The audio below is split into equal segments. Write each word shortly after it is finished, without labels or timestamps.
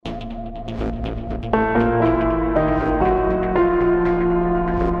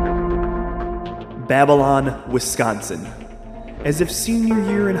Babylon, Wisconsin. As if senior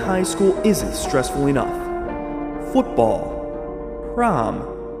year in high school isn't stressful enough. Football,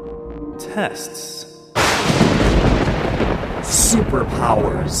 prom, tests.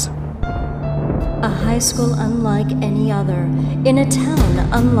 Superpowers. A high school unlike any other, in a town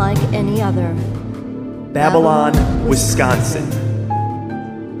unlike any other. Babylon, Wisconsin.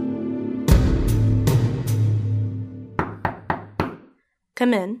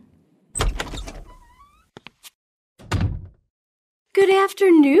 Come in. Good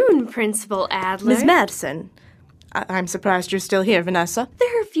afternoon, Principal Adler. Miss Madison. I'm surprised you're still here, Vanessa.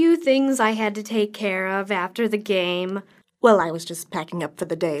 There are a few things I had to take care of after the game. Well, I was just packing up for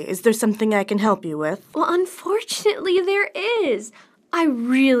the day. Is there something I can help you with? Well, unfortunately, there is. I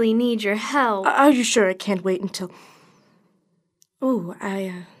really need your help. Are you sure it can't wait until...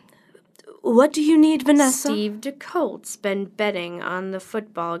 What do you need, Vanessa? Steve DeColt's been betting on the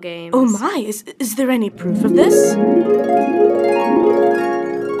football games. Oh, my. Is there any proof of this?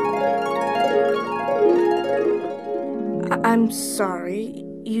 I'm sorry.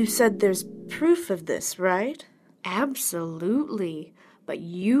 You said there's proof of this, right? Absolutely. But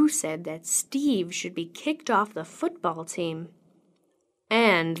you said that Steve should be kicked off the football team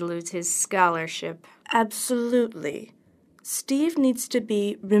and lose his scholarship. Absolutely. Steve needs to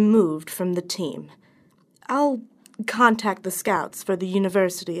be removed from the team. I'll contact the scouts for the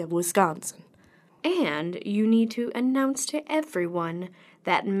University of Wisconsin. And you need to announce to everyone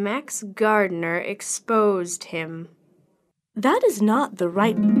that Max Gardner exposed him. That is not the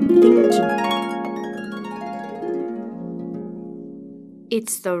right thing to do.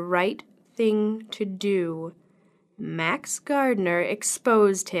 It's the right thing to do. Max Gardner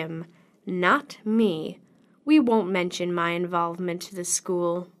exposed him, not me. We won't mention my involvement to the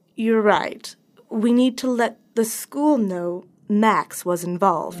school. You're right. We need to let the school know Max was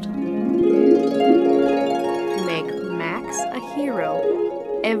involved. Make Max a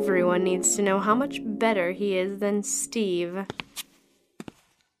hero. Everyone needs to know how much better he is than Steve.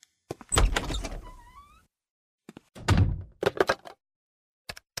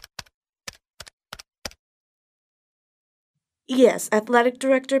 Yes, athletic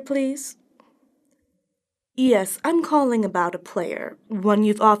director, please. Yes, I'm calling about a player, one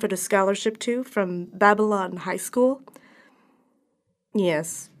you've offered a scholarship to from Babylon High School.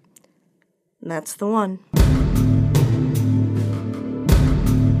 Yes, that's the one.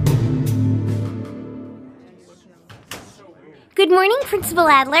 Good morning, Principal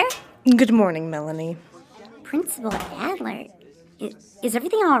Adler. Good morning, Melanie. Principal Adler? Is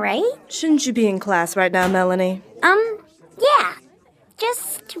everything all right? Shouldn't you be in class right now, Melanie? Yeah.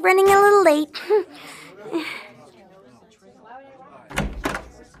 Just running a little late.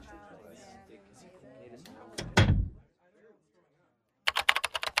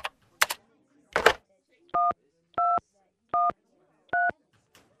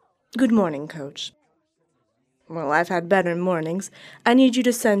 Good morning, Coach. Well, I've had better mornings. I need you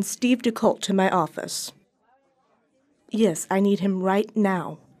to send Steve DeColt to my office. Yes, I need him right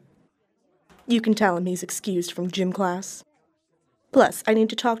now. You can tell him he's excused from gym class. Plus, I need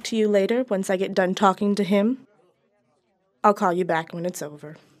to talk to you later once I get done talking to him. I'll call you back when it's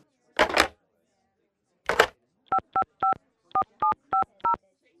over.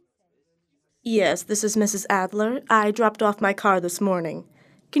 Yes, this is Mrs. Adler. I dropped off my car this morning.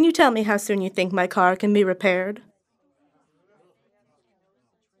 Can you tell me how soon you think my car can be repaired?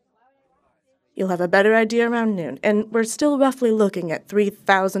 You'll have a better idea around noon, and we're still roughly looking at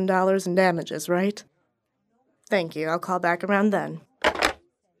 $3,000 in damages, right? Thank you. I'll call back around then.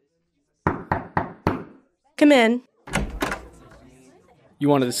 Come in. You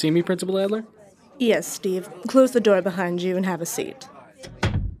wanted to see me, Principal Adler? Yes, Steve. Close the door behind you and have a seat.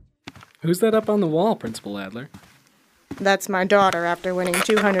 Who's that up on the wall, Principal Adler? That's my daughter after winning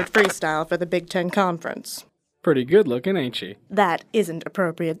 200 freestyle for the Big Ten Conference. Pretty good looking, ain't she? That isn't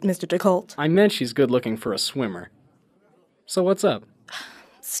appropriate, Mr. DeColt. I meant she's good looking for a swimmer. So what's up?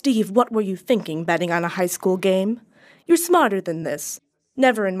 Steve, what were you thinking betting on a high school game? You're smarter than this.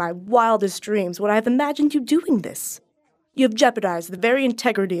 Never in my wildest dreams would I have imagined you doing this. You have jeopardized the very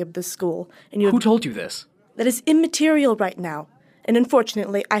integrity of this school, and you have... Who told you this? That is immaterial right now, and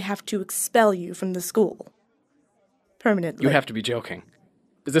unfortunately I have to expel you from the school. Permanently. You have to be joking.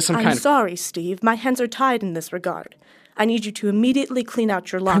 Is this I'm sorry, Steve. My hands are tied in this regard. I need you to immediately clean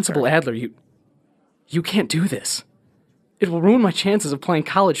out your locker. Principal Adler, you can't do this. It will ruin my chances of playing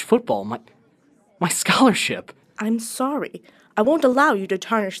college football, my scholarship. I'm sorry. I won't allow you to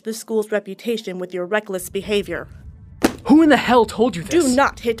tarnish this school's reputation with your reckless behavior. Who in the hell told you this? Do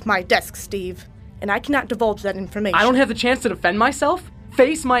not hit my desk, Steve. and I cannot divulge that information. I don't have the chance to defend myself?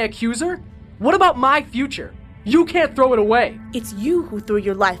 Face my accuser? What about my future? You can't throw it away. It's you who threw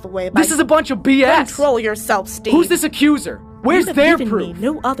your life away by... This is a bunch of BS. Control yourself, Steve. Who's this accuser? Where's their You have given proof? me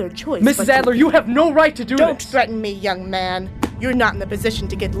no other choice. Mrs. Adler, you have no right to do Don't this. threaten me, young man. You're not in the position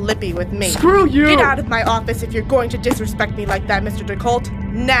to get lippy with me. Screw you! Get out of my office if you're going to disrespect me like that, Mr. DeColt.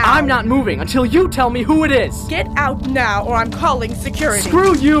 Now! I'm not moving until you tell me who it is. Get out now, or I'm calling security.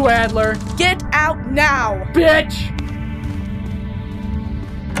 Screw you, Adler. Get out now! Bitch!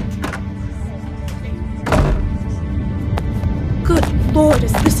 Good Lord,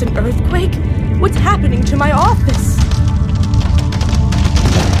 is this an earthquake? What's happening to my office?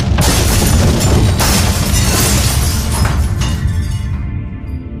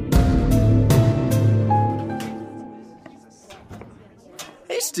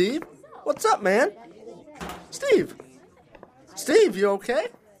 Hey, Steve. What's up, man? Steve. Steve, you okay?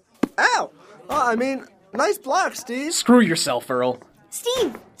 Ow. Nice block, Steve. Screw yourself, Earl.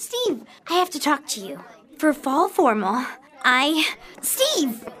 Steve, I have to talk to you. For fall formal,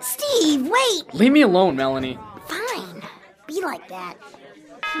 Steve, wait! Leave me alone, Melanie. Fine. Be like that.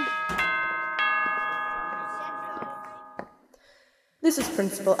 This is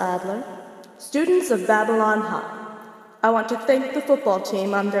Principal Adler. Students of Babylon High. I want to thank the football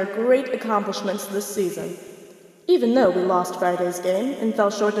team on their great accomplishments this season. Even though we lost Friday's game and fell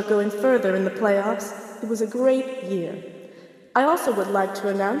short of going further in the playoffs, it was a great year. I also would like to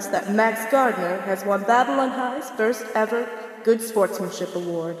announce that Max Gardner has won Babylon High's first ever Good Sportsmanship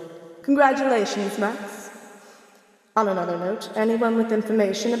Award. Congratulations, Max. On another note, anyone with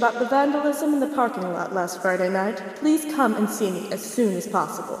information about the vandalism in the parking lot last Friday night, please come and see me as soon as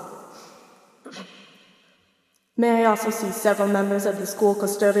possible. May I also see several members of the school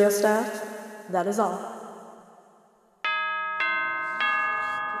custodial staff? That is all.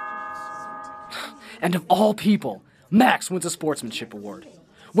 And of all people, Max wins a sportsmanship award.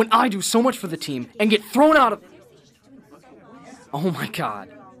 When I do so much for the team and get thrown out of... Oh my God.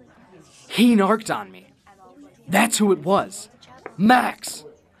 He narked on me. That's who it was. Max.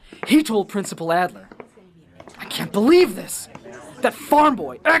 He told Principal Adler. I can't believe this. That farm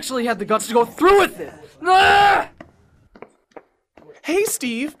boy actually had the guts to go through with it. Ah! Hey,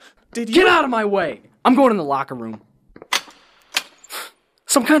 Steve, did you... Get out of my way. I'm going in the locker room.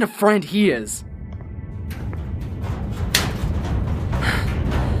 Some kind of friend he is.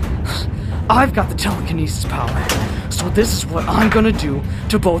 I've got the telekinesis power, so this is what I'm gonna do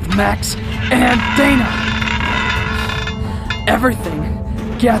to both Max and Dana.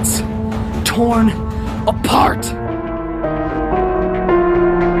 Everything gets torn apart.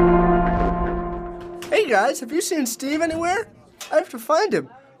 Hey, guys, have you seen Steve anywhere? I have to find him.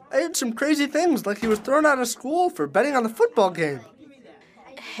 I heard some crazy things, like he was thrown out of school for betting on the football game.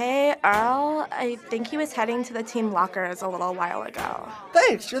 Hey, Earl. I think he was heading to the team lockers a little while ago.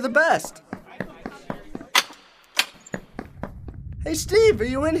 Thanks, you're the best. Hey, Steve, are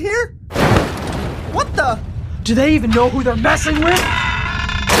you in here? What the? Do they even know who they're messing with?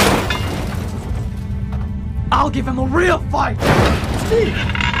 I'll give him a real fight! Steve,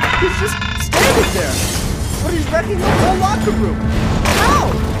 he's just standing there. But he's wrecking the whole locker room.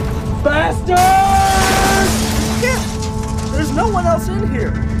 Ow! Bastards! Yeah, there's no one else in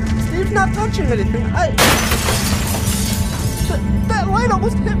here. Steve's not touching anything. That light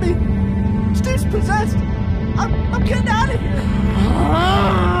almost hit me. Steve's possessed. I'm getting out of here.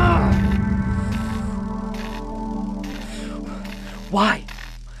 Why?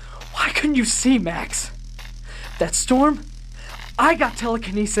 Why couldn't you see, Max? That storm? I got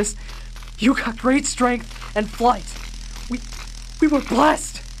telekinesis. You got great strength and flight. We were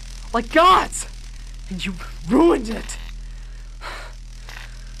blessed, like gods, and you ruined it.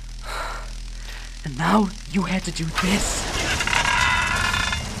 And now you had to do this.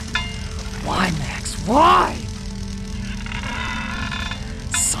 Why, Max? Why?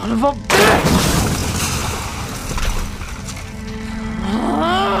 Son of a bitch!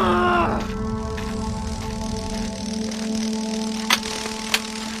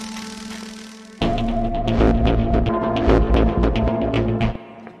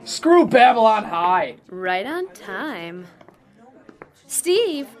 Screw Babylon High! Right on time.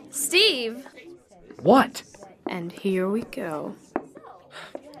 Steve! What? And here we go.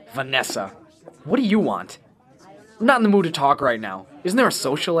 Vanessa, what do you want? I'm not in the mood to talk right now. Isn't there a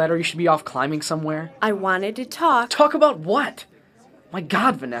social ladder you should be off climbing somewhere? I wanted to talk. Talk about what? My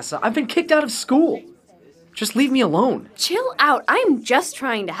God, Vanessa, I've been kicked out of school. Just leave me alone. Chill out. I'm just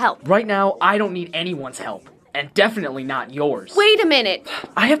trying to help. Right now, I don't need anyone's help. And definitely not yours. Wait a minute.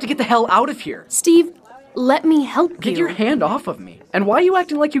 I have to get the hell out of here. Steve, let me help you. Get your hand off of me. And why are you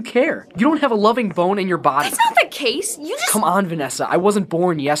acting like you care? You don't have a loving bone in your body. That's not the case. You just... Come on, Vanessa. I wasn't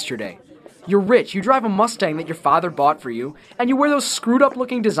born yesterday. You're rich, you drive a Mustang that your father bought for you, and you wear those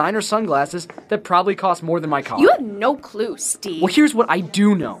screwed-up-looking designer sunglasses that probably cost more than my car. You have no clue, Steve. Well, here's what I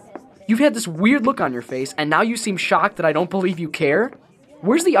do know. You've had this weird look on your face, and now you seem shocked that I don't believe you care?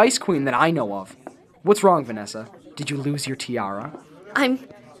 Where's the Ice Queen that I know of? What's wrong, Vanessa? Did you lose your tiara?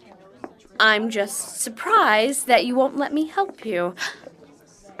 I'm just surprised that you won't let me help you.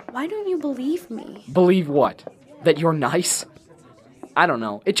 Why don't you believe me? Believe what? That you're nice? I don't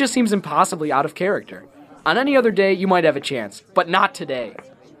know. It just seems impossibly out of character. On any other day, you might have a chance, but not today.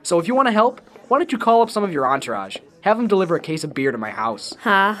 So if you want to help, why don't you call up some of your entourage? Have them deliver a case of beer to my house.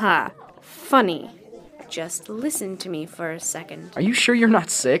 Ha ha. Funny. Just listen to me for a second. Are you sure you're not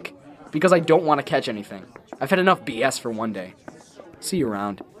sick? Because I don't want to catch anything. I've had enough BS for one day. See you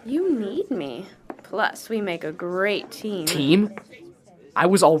around. You need me. Plus, we make a great team. Team? I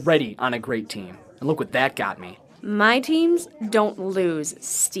was already on a great team. And look what that got me. My teams don't lose,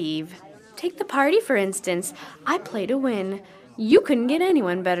 Steve. Take the party, for instance. I play to win. You couldn't get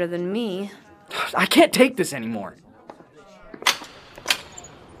anyone better than me. I can't take this anymore.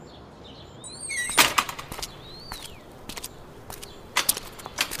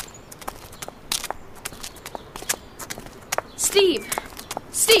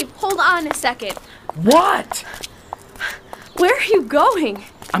 Steve, hold on a second. What? Where are you going?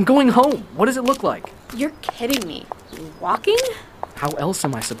 I'm going home. What does it look like? You're kidding me. Walking? How else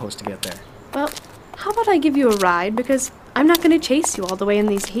am I supposed to get there? Well, how about I give you a ride, because I'm not going to chase you all the way in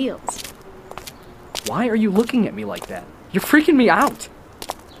these heels. Why are you looking at me like that? You're freaking me out.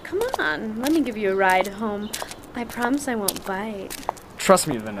 Come on, let me give you a ride home. I promise I won't bite. Trust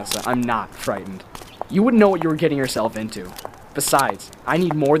me, Vanessa, I'm not frightened. You wouldn't know what you were getting yourself into. Besides, I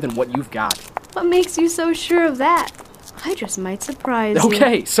need more than what you've got. What makes you so sure of that? I just might surprise you.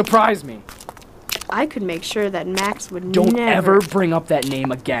 Okay, surprise me. I could make sure that Max would Don't never... ever bring up that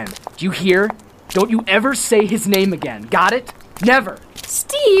name again. Do you hear? Don't you ever say his name again. Got it? Never.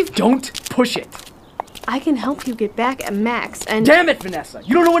 Steve! Don't push it. I can help you get back at Max and... Damn it, Vanessa!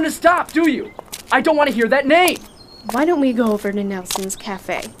 You don't know when to stop, do you? I don't want to hear that name! Why don't we go over to Nelson's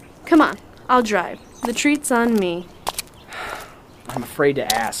Cafe? Come on, I'll drive. The treat's on me. I'm afraid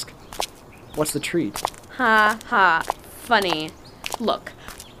to ask. What's the treat? Ha ha. Funny. Look,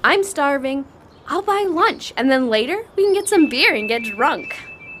 I'm starving. I'll buy lunch, and then later we can get some beer and get drunk.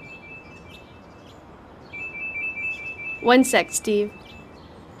 One sec, Steve.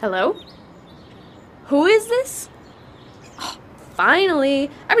 Hello? Who is this? Oh, finally.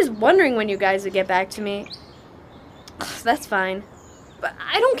 I was wondering when you guys would get back to me. That's fine. But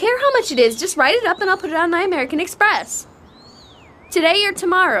I don't care how much it is. Just write it up and I'll put it on my American Express. Today or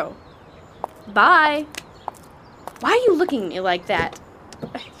tomorrow. Bye. Why are you looking at me like that?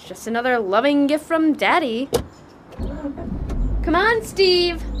 It's just another loving gift from Daddy. Come on,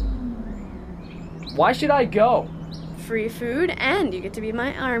 Steve. Why should I go? Free food, and you get to be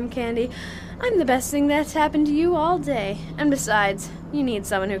my arm candy. I'm the best thing that's happened to you all day. And besides, you need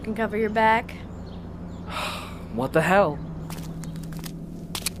someone who can cover your back. What the hell?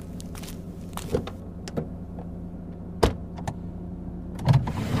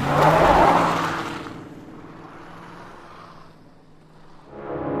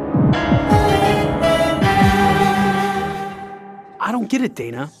 I don't get it,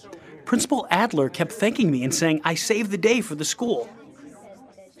 Dana. Principal Adler kept thanking me and saying I saved the day for the school.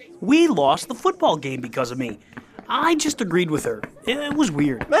 We lost the football game because of me. I just agreed with her. It was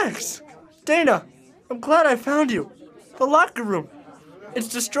weird. Max! Dana! I'm glad I found you. The locker room. It's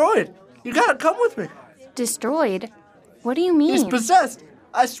destroyed. You gotta come with me. Destroyed? What do you mean? He's possessed.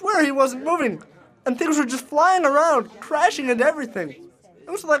 I swear he wasn't moving. And things were just flying around, crashing into everything. It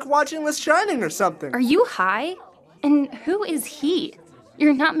was like watching The Shining or something. Are you high? And who is he?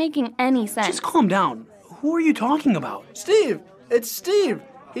 You're not making any sense. Just calm down. Who are you talking about? Steve! It's Steve!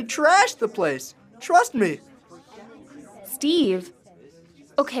 He trashed the place. Trust me. Steve?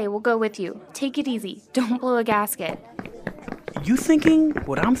 Okay, we'll go with you. Take it easy. Don't blow a gasket. You thinking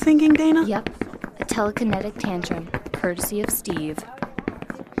what I'm thinking, Dana? Yep. A telekinetic tantrum, courtesy of Steve.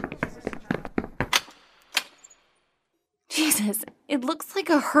 Jesus, it looks like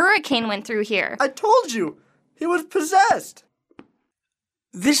a hurricane went through here. I told you! He was possessed!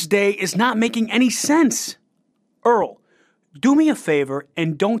 This day is not making any sense. Earl, do me a favor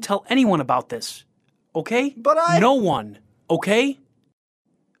and don't tell anyone about this. Okay? But No one. Okay?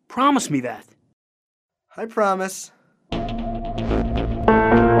 Promise me that. I promise.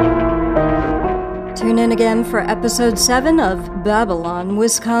 Tune in again for episode 7 of Babylon,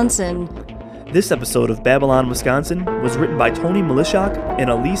 Wisconsin. This episode of Babylon, Wisconsin was written by Tony Malishak and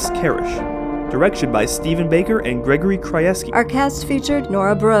Elise Karish. Direction by Stephen Baker and Gregory Krajewski. Our cast featured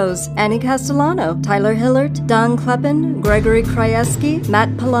Nora Brose, Annie Castellano, Tyler Hillert, Don Kleppen, Gregory Krajewski, Matt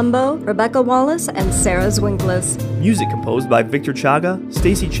Palumbo, Rebecca Wallace, and Sarah Zwinklis. Music composed by Victor Chaga,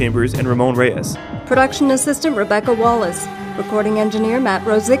 Stacy Chambers, and Ramon Reyes. Production assistant Rebecca Wallace. Recording engineer Matt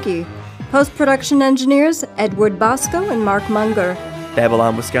Rozicki. Post-production engineers Edward Bosco and Mark Munger.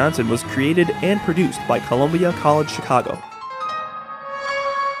 Babylon, Wisconsin was created and produced by Columbia College Chicago.